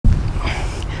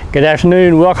Good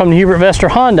afternoon, welcome to Hubert Vester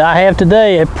Honda. I have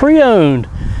today a pre-owned,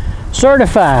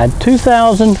 certified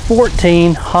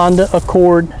 2014 Honda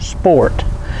Accord Sport.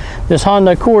 This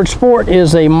Honda Accord Sport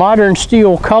is a modern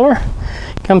steel color.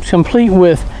 Comes complete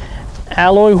with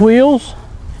alloy wheels.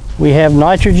 We have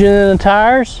nitrogen in the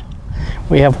tires.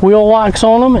 We have wheel locks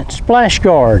on them and splash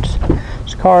guards.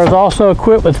 This car is also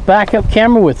equipped with backup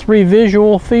camera with 3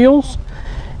 visual fields.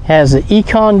 Has the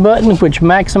Econ button which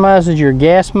maximizes your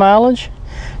gas mileage.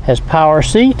 Has power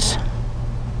seats.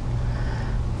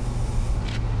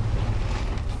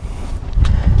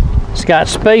 It's got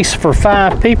space for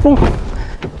 5 people,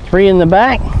 3 in the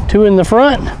back, 2 in the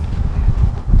front.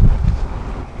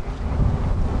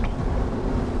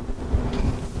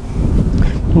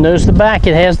 Notice the back,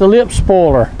 it has the lip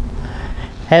spoiler,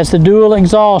 has the dual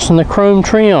exhaust and the chrome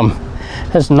trim,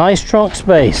 has nice trunk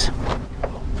space,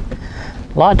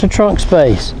 lots of trunk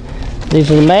space. These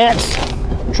are the mats,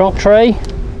 trunk tray.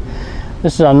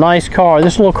 This is a nice car.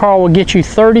 This little car will get you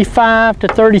 35 to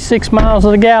 36 miles to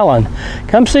the gallon.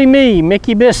 Come see me,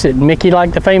 Mickey Bissett, Mickey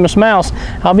like the famous mouse.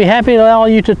 I'll be happy to allow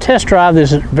you to test drive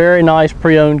this very nice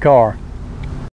pre-owned car.